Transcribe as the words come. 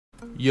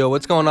Yo,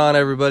 what's going on,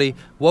 everybody?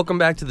 Welcome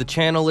back to the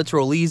channel. It's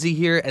Rolleezy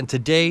here, and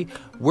today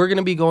we're going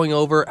to be going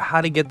over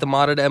how to get the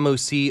modded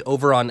MOC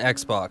over on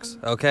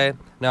Xbox, okay?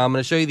 Now, I'm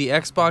going to show you the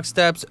Xbox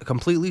steps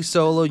completely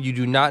solo. You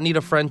do not need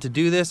a friend to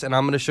do this, and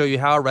I'm going to show you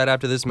how right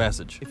after this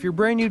message. If you're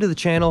brand new to the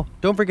channel,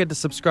 don't forget to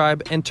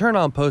subscribe and turn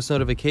on post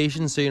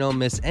notifications so you don't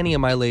miss any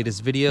of my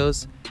latest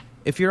videos.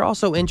 If you're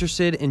also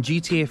interested in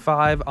GTA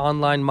 5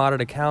 online modded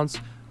accounts,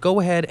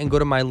 go ahead and go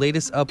to my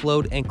latest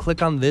upload and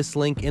click on this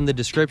link in the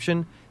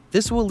description.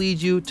 This will lead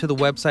you to the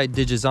website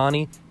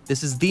Digizani.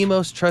 This is the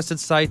most trusted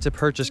site to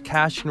purchase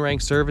cash and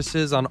rank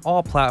services on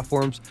all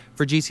platforms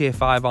for GTA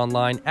 5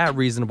 online at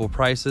reasonable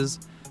prices.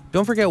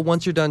 Don't forget,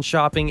 once you're done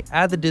shopping,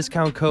 add the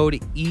discount code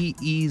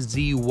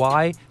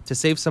EEZY to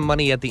save some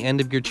money at the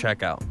end of your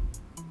checkout.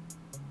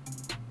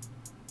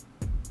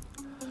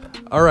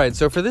 Alright,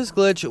 so for this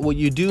glitch, what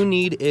you do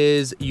need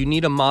is you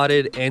need a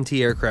modded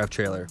anti-aircraft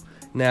trailer.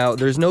 Now,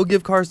 there's no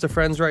gift cards to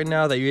friends right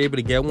now that you're able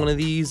to get one of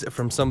these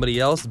from somebody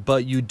else,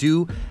 but you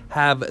do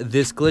have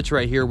this glitch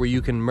right here where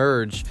you can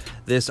merge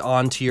this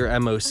onto your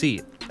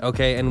MOC,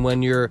 okay?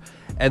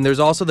 And there's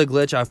also the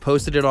glitch, I've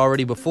posted it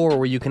already before,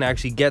 where you can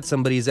actually get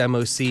somebody's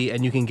MOC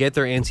and you can get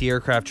their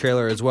anti-aircraft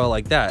trailer as well,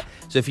 like that.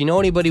 So if you know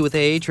anybody with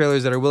AA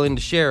trailers that are willing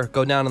to share,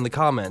 go down in the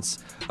comments,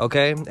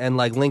 okay? And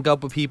like link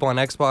up with people on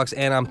Xbox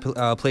and on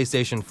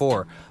PlayStation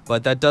 4.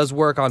 But that does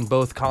work on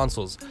both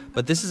consoles.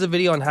 But this is a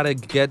video on how to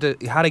get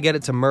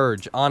it to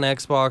merge on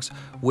Xbox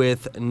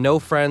with no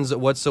friends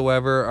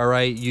whatsoever. All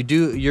right,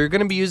 you're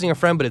gonna be using a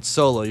friend, but it's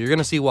solo. You're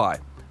gonna see why.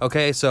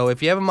 Okay, so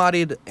if you have a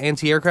modded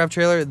anti-aircraft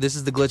trailer, this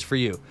is the glitch for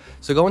you.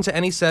 So go into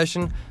any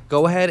session,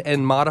 go ahead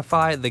and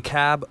modify the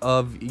cab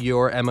of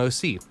your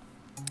MOC.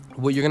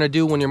 What you're going to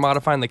do when you're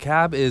modifying the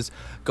cab is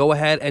go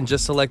ahead and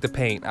just select the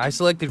paint. I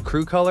selected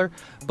crew color,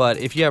 but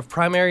if you have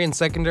primary and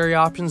secondary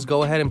options,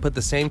 go ahead and put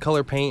the same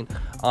color paint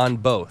on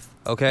both,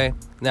 okay?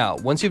 Now,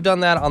 once you've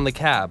done that on the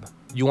cab,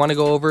 you want to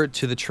go over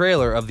to the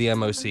trailer of the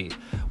MOC.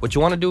 What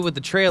you want to do with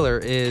the trailer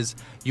is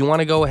you want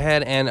to go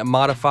ahead and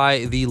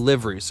modify the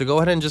livery. So go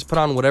ahead and just put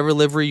on whatever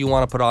livery you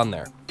want to put on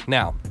there.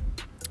 Now,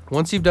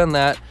 once you've done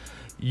that,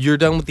 you're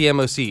done with the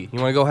MOC. You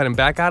want to go ahead and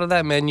back out of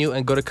that menu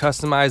and go to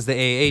customize the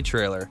AA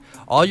trailer.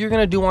 All you're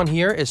going to do on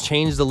here is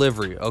change the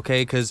livery,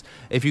 okay? Because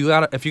if you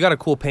got a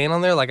cool paint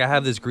on there, like I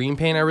have this green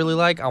paint I really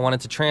like, I want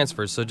it to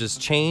transfer. So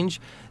just change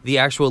the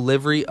actual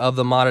livery of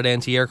the modded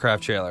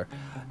anti-aircraft trailer.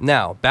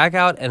 Now, back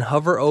out and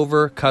hover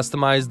over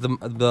customize the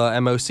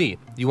MOC.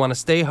 You want to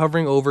stay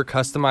hovering over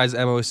customize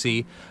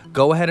MOC.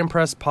 Go ahead and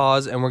press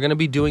pause, and we're going to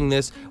be doing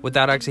this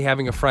without actually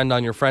having a friend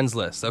on your friends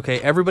list, okay?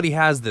 Everybody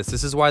has this.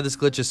 This is why this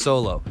glitch is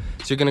solo.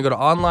 So you're going to go to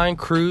online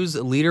crews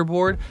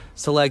leaderboard,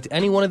 select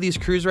any one of these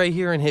crews right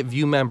here and hit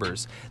view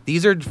members.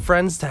 These are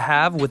friends to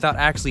have without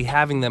actually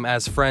having them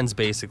as friends,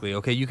 basically,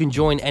 okay? You can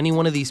join any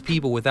one of these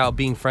people without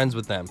being friends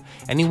with them.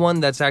 Anyone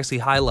that's actually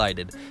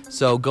highlighted.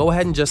 So go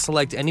ahead and just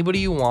select anybody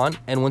you want,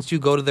 and once you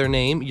go to their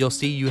name, you'll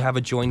see you have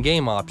a join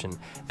game option.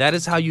 That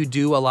is how you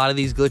do a lot of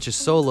these glitches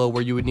solo,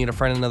 where you would need a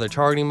friend in another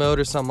targeting mode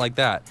or something like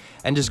that,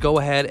 and just go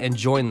ahead and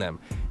join them.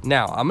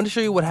 Now, I'm going to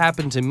show you what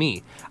happened to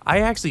me.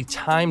 I actually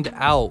timed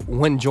out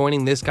when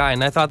joining this guy,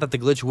 and I thought that the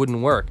glitch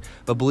wouldn't work,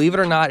 but believe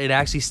it or not, it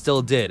actually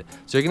still did.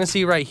 So you're going to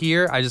see right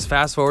here, I just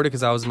fast forwarded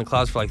because I was in the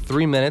clouds for like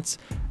 3 minutes.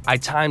 I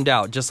timed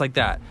out just like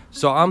that.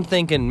 So I'm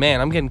thinking,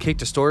 man, I'm getting kicked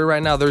to story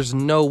right now. There's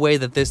no way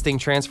that this thing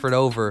transferred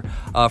over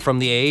from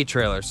the AA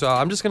trailer. So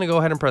I'm just gonna go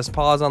ahead and press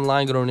pause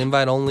online, go to an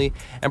invite only,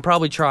 and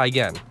probably try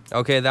again.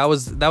 Okay, that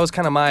was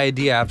kind of my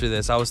idea after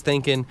this. I was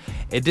thinking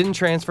it didn't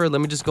transfer. Let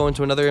me just go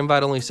into another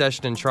invite only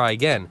session and try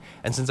again.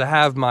 And since I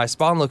have my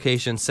spawn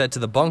location set to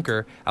the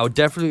bunker, I would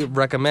definitely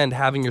recommend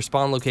having your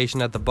spawn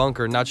location at the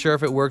bunker. Not sure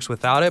if it works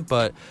without it,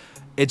 but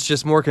it's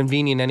just more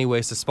convenient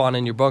anyways to spawn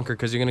in your bunker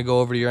because you're going to go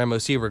over to your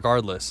MOC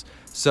regardless.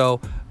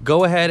 So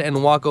go ahead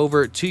and walk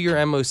over to your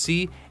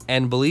MOC,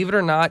 and believe it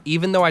or not,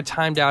 even though I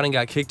timed out and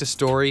got kicked to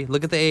story,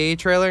 look at the AA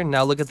trailer,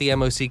 now look at the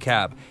MOC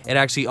cab. It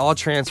actually all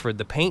transferred.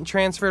 The paint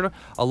transferred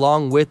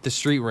along with the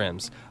street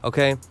rims,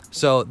 okay?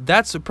 So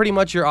that's pretty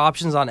much your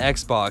options on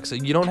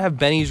Xbox. You don't have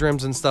Benny's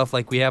rims and stuff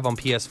like we have on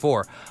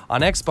PS4.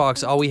 On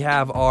Xbox, all we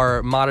have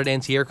are modded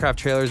anti-aircraft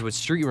trailers with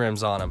street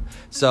rims on them.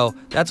 So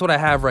that's what I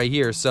have right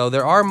here. So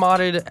there are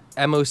modded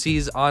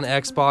MOCs on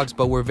Xbox,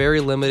 but we're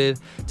very limited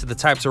to the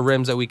types of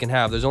rims that we can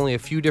have. There's only a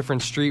few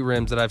different street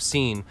rims that I've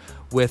seen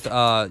with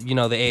you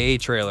know, the AA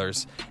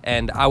trailers,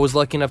 and I was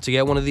lucky enough to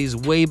get one of these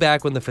way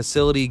back when the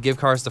facility gift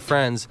cards to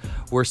friends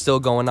were still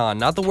going on.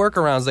 Not the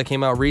workarounds that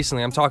came out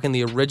recently. I'm talking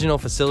the original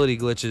facility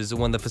glitches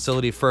when the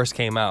facility first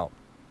came out.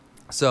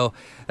 So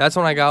that's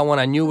when I got one.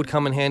 I knew it would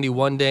come in handy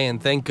one day,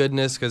 and thank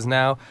goodness, because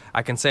now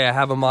I can say I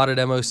have a modded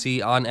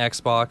MOC on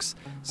Xbox.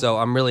 So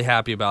I'm really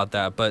happy about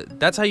that. But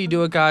that's how you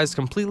do it, guys.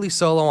 Completely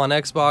solo on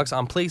Xbox.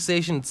 On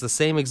PlayStation, it's the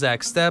same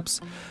exact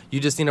steps.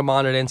 You just need a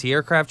modded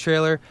anti-aircraft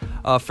trailer.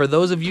 For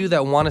those of you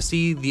that want to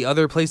see the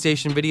other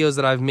PlayStation videos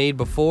that I've made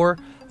before,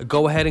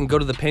 go ahead and go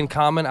to the pinned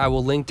comment. I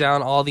will link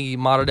down all the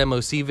modded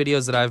MOC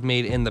videos that I've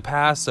made in the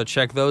past, so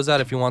check those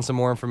out if you want some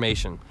more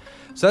information.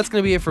 So that's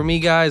going to be it for me,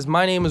 guys.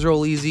 My name is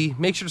Rolleezy.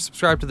 Make sure to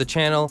subscribe to the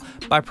channel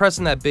by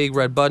pressing that big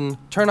red button,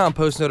 turn on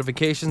post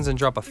notifications, and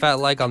drop a fat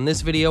like on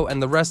this video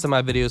and the rest of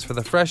my videos for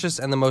the freshest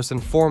and the most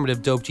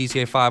informative dope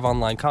GTA 5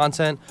 online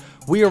content.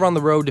 We are on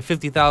the road to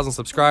 50,000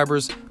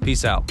 subscribers.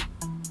 Peace out.